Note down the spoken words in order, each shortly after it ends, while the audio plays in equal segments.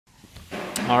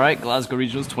Alright, Glasgow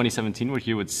Regionals 2017, we're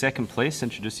here with second place.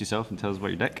 Introduce yourself and tell us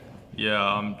about your deck. Yeah,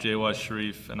 I'm JY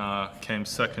Sharif and I came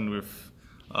second with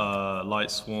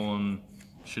Lightsworn,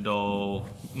 Shadow,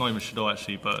 not even Shadow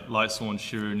actually, but Lightsworn,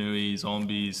 Shiranui,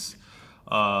 Zombies,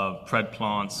 Pred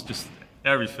Plants, just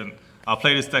everything. I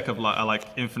play this deck of like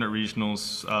infinite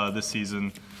regionals this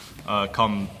season,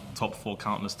 come top 4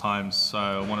 countless times. So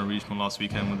I won a regional last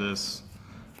weekend with this,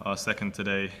 second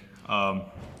today.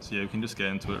 So yeah, we can just get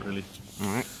into it really.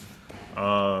 Alright.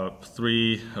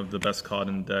 3 of the best card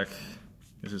in the deck.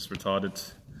 This is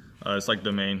retarded. It's like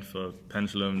domain for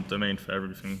Pendulum, domain for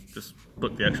everything. Just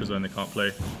book the extras when they can't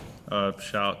play.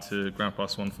 Shout out to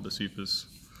Grand+1 for the supers.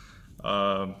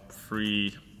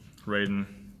 3 Raiden,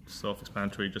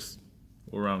 self-explanatory, just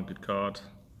all-around good card.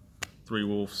 3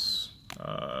 Wolves,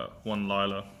 1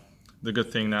 Lila. The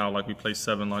good thing now, like we play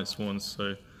 7 Lightsworns,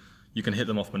 so you can hit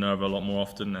them off Minerva a lot more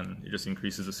often, and it just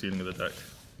increases the ceiling of the deck.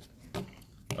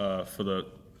 For the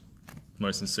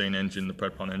most insane engine, the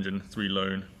Pred Plant engine, 3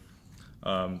 Lone,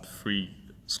 3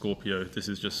 Scorpio. This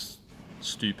is just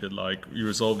stupid. Like, you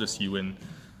resolve this, you win.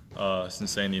 It's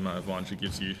insane the amount of advantage it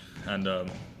gives you. And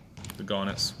the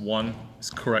Garnets, 1, it's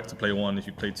correct to play 1. If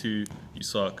you play 2, you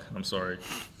suck. I'm sorry.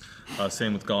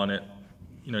 Same with Garnet.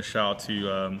 You know, shout out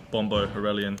to Bombo,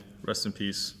 Aurelian, rest in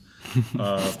peace.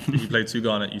 If you play 2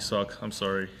 Garnet, you suck. I'm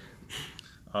sorry.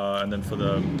 And then for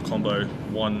the combo,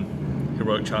 1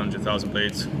 Heroic Challenge, 1,000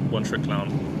 Blades, 1 Trick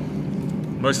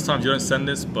Clown. Most of the times you don't send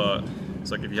this, but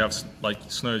it's like if you have, like,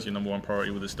 Snow is your #1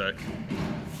 priority with this deck.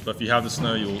 But if you have the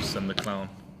Snow, you'll send the Clown.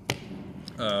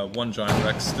 1 Giant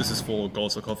Rex, this is for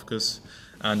Gold Sarcophagus.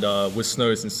 And with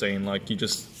Snow, it's insane. Like, you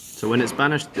just... So when it's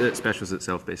banished, it specials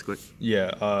itself, basically?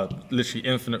 Yeah, literally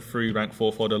infinite free rank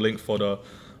 4 fodder, link fodder.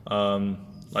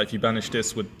 Like, if you banish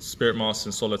this with Spirit Master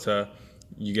and Solitaire,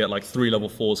 you get like 3 level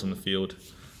 4s on the field.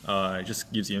 It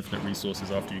just gives you infinite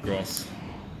resources after you grass.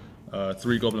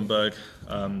 3 Goblinberg,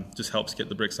 just helps get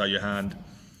the bricks out of your hand.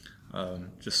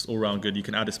 Just all round good. You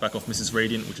can add this back off Mrs.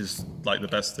 Radiant, which is like the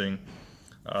best thing.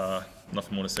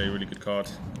 Nothing more to say, really good card.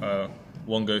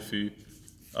 1 Gofu.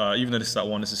 Even though this is at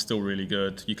 1, this is still really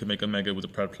good. You can make a Mega with the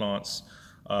Pred Plants.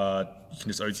 You can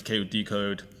just OTK with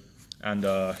Decode. And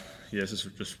yeah, this is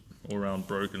just all around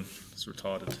broken. It's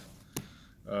retarded.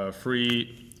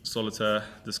 3 Solitaire,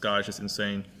 this guy is just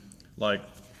insane. Like,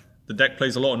 the deck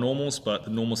plays a lot of normals, but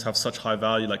the normals have such high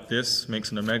value, like this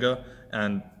makes an Omega,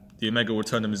 and the Omega will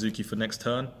turn the Mizuki for next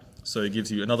turn, so it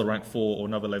gives you another rank 4 or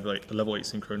another level 8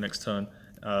 synchro next turn.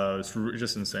 It's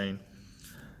just insane.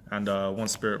 And 1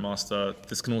 Spirit Master,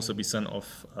 this can also be sent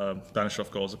off, banished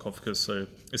off Gold Sarcophagus, so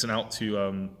it's an out to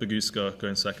Baguska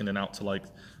going second and out to like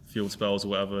field spells or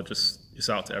whatever, just it's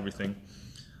out to everything.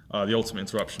 The ultimate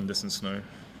interruption, this and Snow.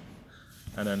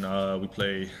 And then we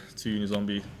play 2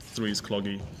 Zombie, 3 is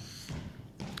Cloggy,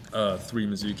 3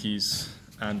 Mizukis,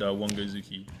 and 1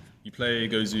 Gozuki. You play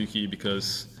Gozuki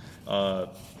because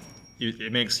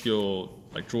it makes your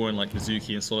like drawing like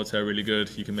Mizuki and Solitaire really good.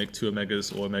 You can make 2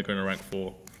 Omegas or Omega in a rank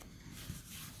 4.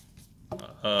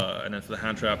 And then for the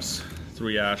hand traps,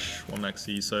 3 Ash, 1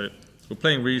 Maxi. So we're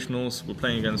playing regionals, we're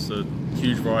playing against a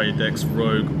huge variety of decks,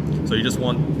 Rogue. So you just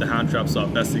want the hand traps that are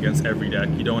best against every deck.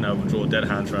 You don't want to draw dead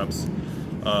hand traps.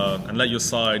 And let your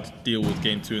side deal with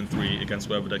game 2 and 3 against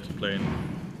whatever deck you're playing.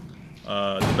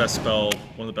 The best spell,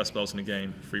 one of the best spells in the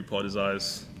game, 3 Pot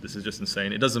Desires. This is just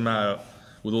insane. It doesn't matter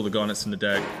with all the Garnets in the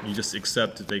deck, you just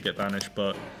accept that they get banished,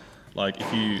 but like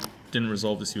if you didn't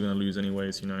resolve this, you're going to lose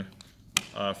anyways, you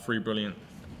know. 3 Brilliant,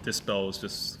 this spell is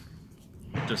just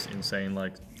insane.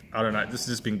 Like, I don't know, this has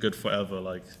just been good forever,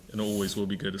 like, and it always will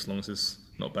be good as long as it's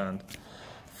not banned.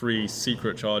 3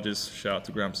 Secret Charges, shout out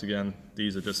to Gramps again,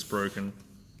 these are just broken.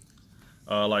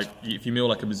 Like, if you mill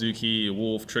like a Mizuki, a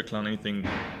Wolf, Trick Clown, anything,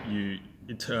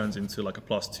 it turns into like a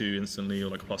 +2 instantly or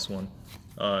like a +1.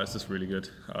 It's just really good.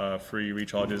 3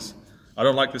 Recharges. I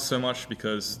don't like this so much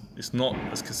because it's not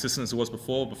as consistent as it was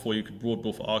before. Before you could broad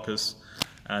bull for Arcus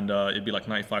and it'd be like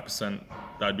 95%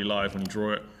 that'd be live when you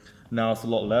draw it. Now it's a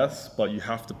lot less, but you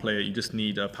have to play it. You just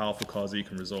need a powerful card that you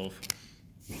can resolve.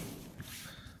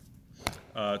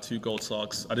 2 Gold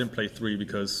Sarks. I didn't play 3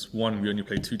 because 1, we only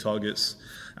play 2 targets,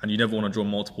 and you never want to draw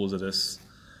multiples of this.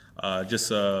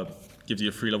 Just gives you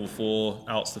a free level 4,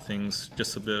 outs to things,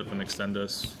 just a bit of an extender.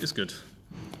 It's good.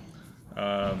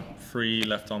 3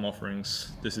 Left Arm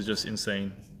Offerings. This is just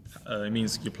insane. It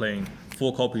means you're playing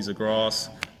 4 copies of Grass,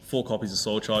 4 copies of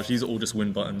Soul Charge. These are all just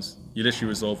win buttons. You literally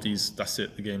resolve these, that's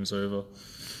it, the game's over.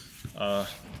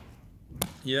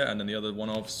 Yeah, and then the other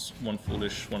one-offs, 1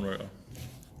 Foolish, 1 Rotor.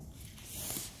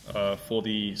 For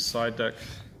the side deck,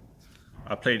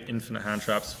 I played Infinite Hand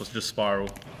Traps, was just Spiral.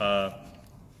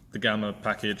 The Gamma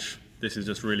package, This is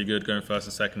just really good going first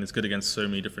and second. It's good against so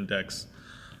many different decks.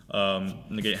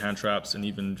 Negate hand traps and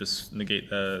even just negate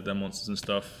their monsters and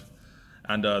stuff.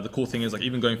 And the cool thing is, like,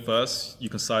 even going first, you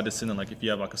can side this in, and like if you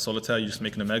have like a solitaire, you just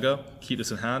make an Omega, keep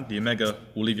this in hand. The Omega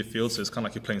will leave your field, so it's kind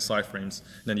of like you're playing side frames.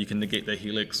 And then you can negate their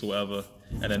Helix or whatever,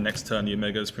 and then next turn the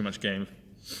Omega is pretty much game.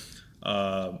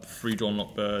 3 drawn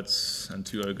lock birds and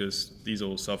 2 ogres. These are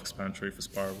all self-explanatory for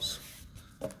spirals.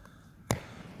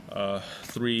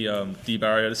 3 D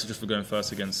barrier. This is just for going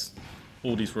first against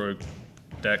all these rogue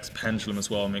decks. Pendulum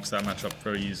as well makes that matchup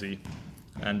very easy.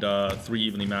 And 3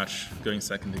 evenly match going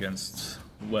second against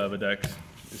whatever deck.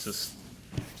 It's just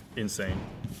insane.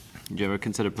 Did you ever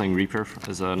consider playing Reaper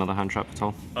as another hand trap at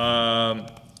all?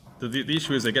 The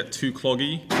issue is they get too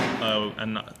cloggy,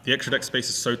 and the extra deck space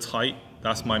is so tight.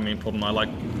 That's my main problem. I like,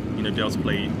 be able to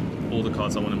play all the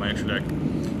cards I want in my extra deck.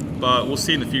 But we'll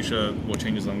see in the future what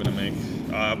changes I'm going to make.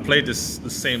 I played the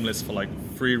same list for like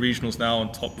 3 regionals now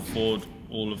and top 4'd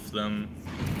all of them,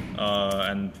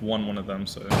 and won one of them.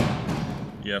 So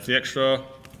yeah, for the extra,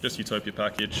 just Utopia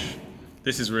package.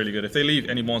 This is really good. If they leave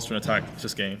any monster in attack, it's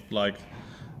just game. Like,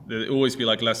 there'll always be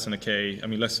like less than 2k,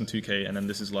 and then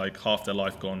this is like half their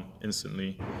life gone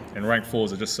instantly. And rank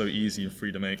 4s are just so easy and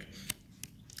free to make.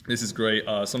 This is great.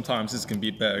 Sometimes this can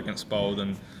be better against Spell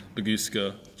than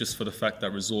Baguska, just for the fact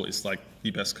that Resort is like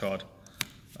the best card.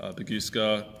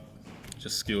 Baguska,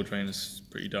 just skill drain is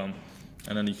pretty dumb.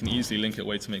 And then you can easily link it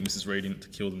away to make Mrs. Radiant to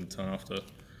kill them the turn after.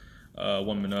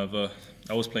 1 Minerva.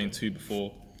 I was playing 2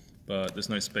 before, but there's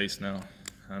no space now.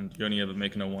 And you only ever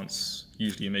make her once.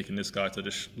 Usually you're making this guy to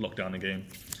just lock down the game.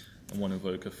 And 1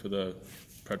 Invoker for the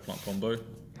Pred Plant combo.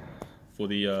 For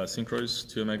the Synchros,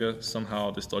 2 Omega,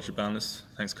 somehow this dodged a ban list.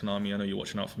 Thanks Konami, I know you're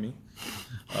watching out for me.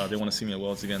 They want to see me at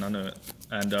Worlds again, I know it.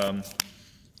 And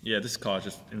yeah, this card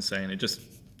is just insane.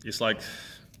 It's like,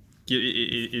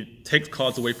 it takes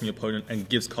cards away from your opponent and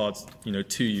gives cards,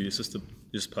 to you. It's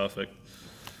just perfect.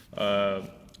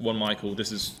 1 Michael,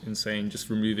 this is insane. Just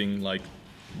removing like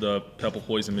the purple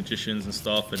poison magicians and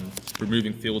stuff, and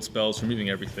removing field spells, removing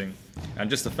everything. And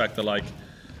just the fact that like,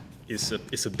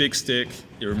 it's a big stick,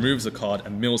 it removes a card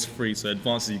and mills free, so it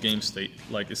advances your game state.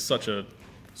 Like, it's such a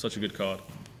good card.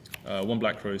 1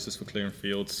 Black Rose just for clearing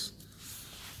fields.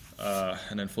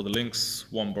 And then for the links,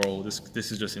 1 Brawl.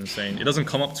 This is just insane. It doesn't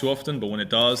come up too often, but when it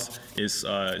does,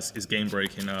 it's game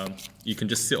breaking. You can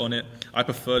just sit on it. I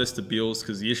prefer this to Beals,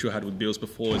 because the issue I had with Beals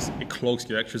before is it clogs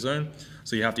your extra zone.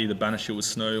 So you have to either banish it with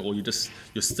snow, or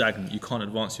you're stagnant. You can't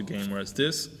advance your game. Whereas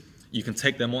this, you can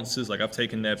take their monsters. Like, I've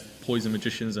taken their poison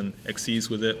magicians and Xyz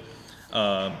with it.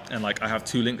 And like, I have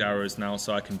 2 linked arrows now,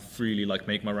 so I can freely like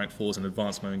make my rank 4s and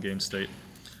advance my own game state.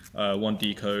 1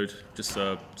 Decode, just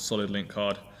a solid link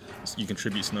card. So you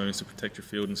contribute snows to protect your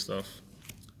field and stuff.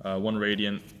 1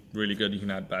 Radiant, really good. You can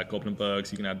add back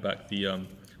Goblinbergs, you can add back the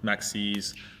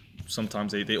Maxis.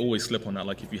 Sometimes they always slip on that.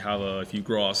 Like, if you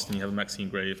grass and you have a Maxine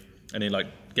Grave, and they like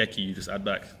Geki, you just add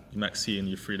back your Maxi and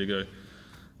you're free to go.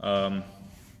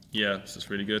 Yeah, it's just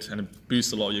really good, and it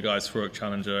boosts a lot of your guys' Heroic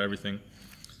Challenger, everything.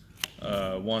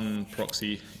 1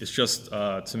 Proxy, it's just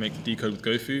to make the decode with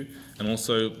Gofu, and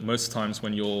also most times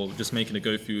when you're just making a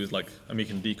Gofu with like,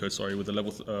 making a decode, sorry, with the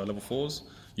level 4s,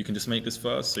 you can just make this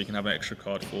first, so you can have an extra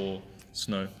card for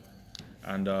Snow.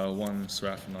 And 1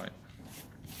 Seraphonite.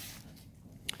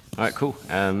 Alright, cool.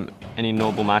 Any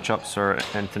notable matchups or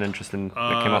anything interesting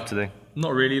that came up today?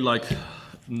 Not really, like,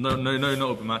 no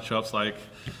notable matchups. Like,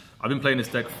 I've been playing this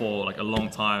deck for like a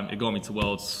long time. It got me to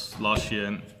Worlds last year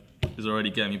and is already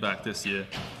getting me back this year.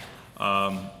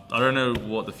 I don't know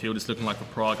what the field is looking like for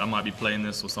Prague. I might be playing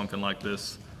this or something like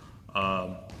this.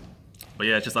 But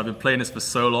yeah, it's just I've been playing this for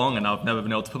so long and I've never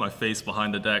been able to put my face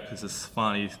behind the deck. It's just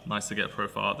finally nice to get a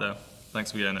profile out there.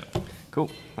 Thanks for getting it.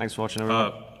 Cool. Thanks for watching,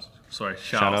 everyone. Sorry,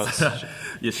 shout out.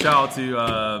 Yeah, shout out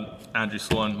to Andrew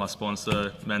Swan, my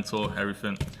sponsor, mentor,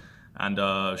 everything. And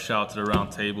shout out to the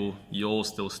round table. You're all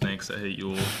still snakes. I hate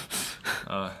you all.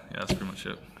 Yeah, that's pretty much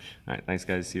it. All right, thanks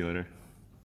guys. See you later.